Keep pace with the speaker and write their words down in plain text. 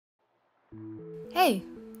Hey!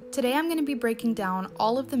 Today I'm going to be breaking down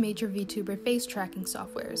all of the major VTuber face tracking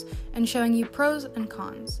softwares and showing you pros and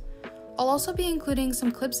cons. I'll also be including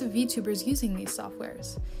some clips of VTubers using these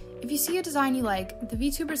softwares. If you see a design you like, the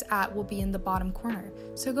VTuber's @ will be in the bottom corner,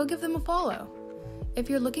 so go give them a follow. If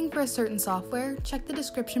you're looking for a certain software, check the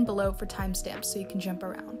description below for timestamps so you can jump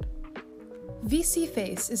around.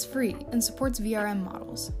 VSeeFace is free and supports VRM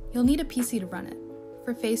models. You'll need a PC to run it.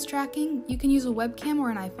 For face tracking, you can use a webcam or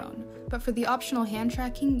an iPhone, but for the optional hand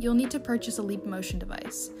tracking, you'll need to purchase a Leap Motion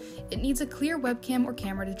device. It needs a clear webcam or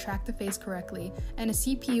camera to track the face correctly, and a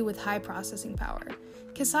CPU with high processing power.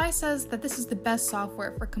 Kasai says that this is the best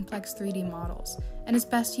software for complex 3D models, and is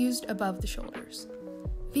best used above the shoulders.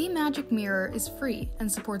 VMagicMirror is free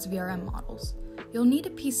and supports VRM models. You'll need a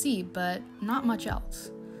PC, but not much else.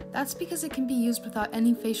 That's because it can be used without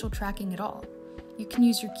any facial tracking at all. You can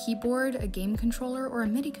use your keyboard, a game controller, or a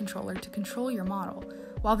MIDI controller to control your model,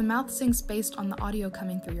 while the mouth syncs based on the audio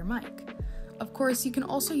coming through your mic. Of course, you can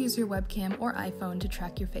also use your webcam or iPhone to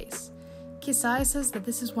track your face. Kasai says that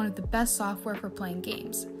this is one of the best software for playing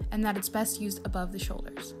games, and that it's best used above the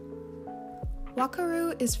shoulders.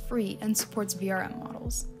 Wakaru is free and supports VRM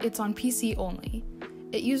models. It's on PC only.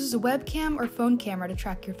 It uses a webcam or phone camera to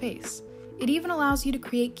track your face. It even allows you to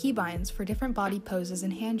create keybinds for different body poses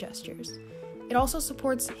and hand gestures. It also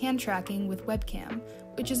supports hand tracking with webcam,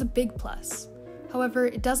 which is a big plus. However,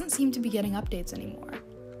 it doesn't seem to be getting updates anymore.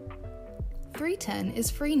 310 is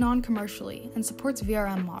free non-commercially and supports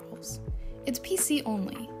VRM models. It's PC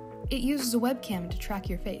only. It uses a webcam to track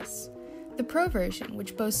your face. The Pro version,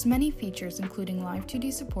 which boasts many features including live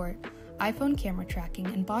 2D support, iPhone camera tracking,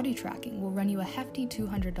 and body tracking, will run you a hefty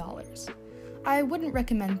 $200. I wouldn't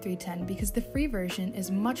recommend 310 because the free version is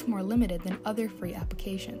much more limited than other free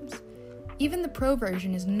applications. Even the Pro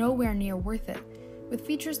version is nowhere near worth it, with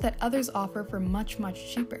features that others offer for much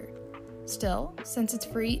cheaper. Still, since it's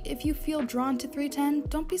free, if you feel drawn to 310,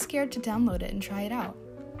 don't be scared to download it and try it out.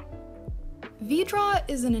 VDraw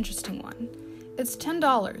is an interesting one. It's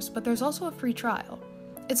 $10, but there's also a free trial.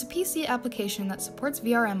 It's a PC application that supports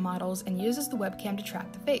VRM models and uses the webcam to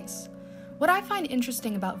track the face. What I find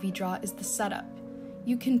interesting about VDraw is the setup.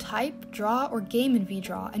 You can type, draw, or game in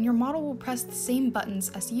VDraw, and your model will press the same buttons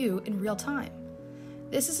as you in real time.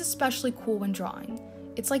 This is especially cool when drawing.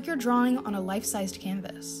 It's like you're drawing on a life-sized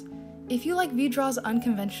canvas. If you like VDraw's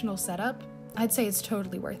unconventional setup, I'd say it's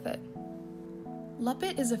totally worth it.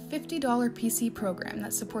 Luppet is a $50 PC program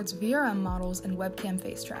that supports VRM models and webcam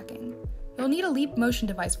face tracking. You'll need a Leap Motion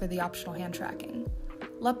device for the optional hand tracking.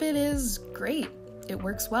 Luppet is great. It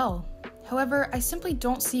works well. However, I simply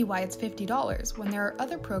don't see why it's $50 when there are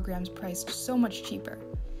other programs priced so much cheaper.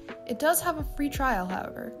 It does have a free trial,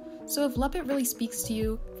 however, so if Luppet really speaks to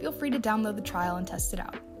you, feel free to download the trial and test it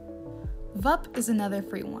out. VUP is another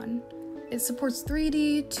free one. It supports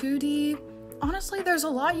 3D, 2D. Honestly, there's a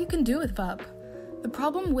lot you can do with VUP. The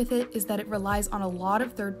problem with it is that it relies on a lot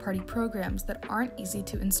of third-party programs that aren't easy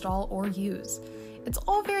to install or use. It's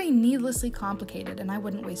all very needlessly complicated, and I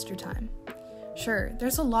wouldn't waste your time. Sure,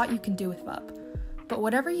 there's a lot you can do with VUP, but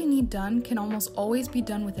whatever you need done can almost always be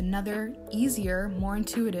done with another, easier, more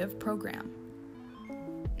intuitive program.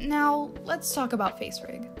 Now, let's talk about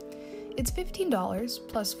FaceRig. It's $15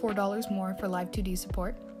 plus $4 more for live 2D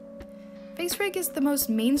support. FaceRig is the most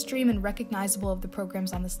mainstream and recognizable of the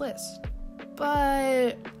programs on this list,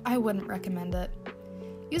 but I wouldn't recommend it.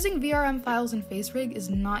 Using VRM files in FaceRig is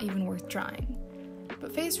not even worth trying.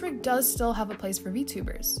 But FaceRig does still have a place for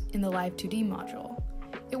VTubers in the Live 2D module.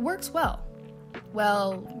 It works well.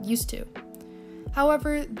 Well, used to.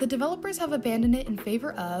 However, the developers have abandoned it in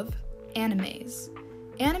favor of Animaze.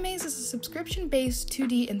 Animaze is a subscription-based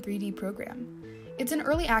 2D and 3D program. It's in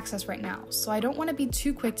early access right now, so I don't want to be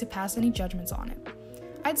too quick to pass any judgments on it.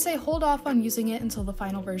 I'd say hold off on using it until the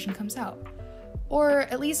final version comes out, or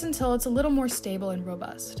at least until it's a little more stable and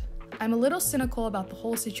robust. I'm a little cynical about the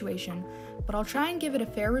whole situation, but I'll try and give it a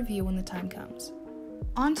fair review when the time comes.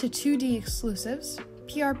 On to 2D exclusives.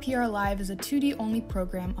 PrprLive is a 2D only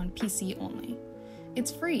program on PC only. It's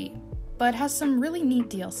free, but has some really neat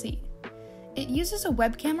DLC. It uses a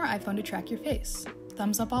webcam or iPhone to track your face.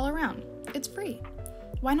 Thumbs up all around. It's free.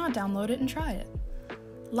 Why not download it and try it?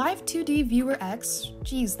 Live 2D Viewer X,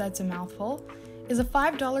 geez that's a mouthful, is a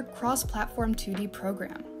 $5 cross-platform 2D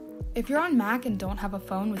program. If you're on Mac and don't have a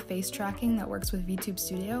phone with face tracking that works with VTube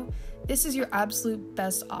Studio, this is your absolute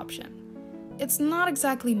best option. It's not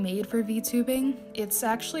exactly made for VTubing, it's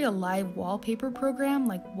actually a live wallpaper program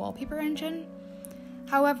like Wallpaper Engine.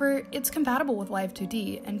 However, it's compatible with Live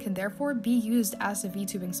 2D and can therefore be used as a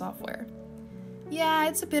VTubing software. Yeah,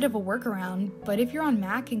 it's a bit of a workaround, but if you're on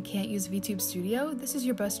Mac and can't use VTube Studio, this is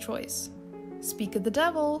your best choice. Speak of the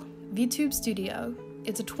devil, VTube Studio.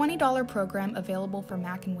 It's a $20 program available for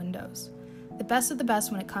Mac and Windows. The best of the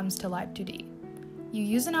best when it comes to live 2D. You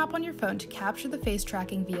use an app on your phone to capture the face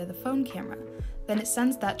tracking via the phone camera, then it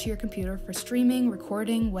sends that to your computer for streaming,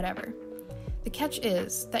 recording, whatever. The catch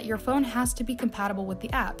is that your phone has to be compatible with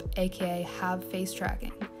the app, aka have face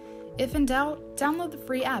tracking. If in doubt, download the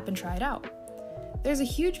free app and try it out. There's a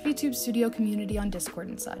huge VTube Studio community on Discord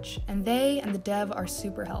and such, and they and the dev are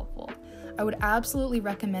super helpful. I would absolutely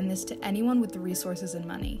recommend this to anyone with the resources and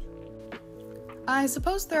money. I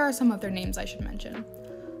suppose there are some other names I should mention.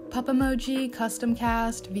 Pupamoji,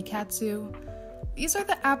 Customcast, Vkatsu. These are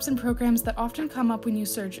the apps and programs that often come up when you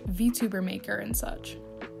search VTuber Maker and such.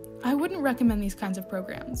 I wouldn't recommend these kinds of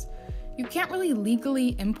programs. You can't really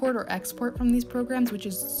legally import or export from these programs, which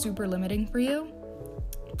is super limiting for you.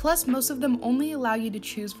 Plus, most of them only allow you to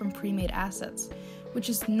choose from pre-made assets, which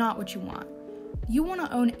is not what you want. You want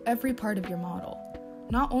to own every part of your model.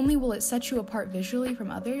 Not only will it set you apart visually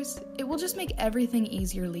from others, it will just make everything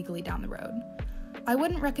easier legally down the road. I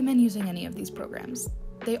wouldn't recommend using any of these programs.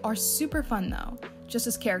 They are super fun though, just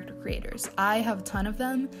as character creators. I have a ton of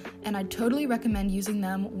them, and I'd totally recommend using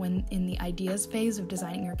them when in the ideas phase of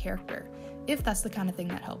designing your character, if that's the kind of thing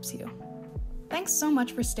that helps you. Thanks so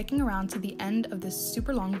much for sticking around to the end of this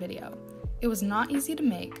super long video. It was not easy to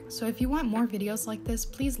make, so if you want more videos like this,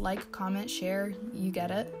 please like, comment, share, you get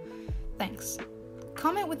it. Thanks.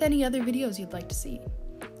 Comment with any other videos you'd like to see.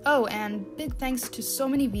 Oh, and big thanks to so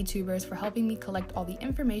many VTubers for helping me collect all the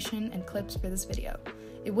information and clips for this video.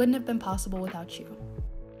 It wouldn't have been possible without you.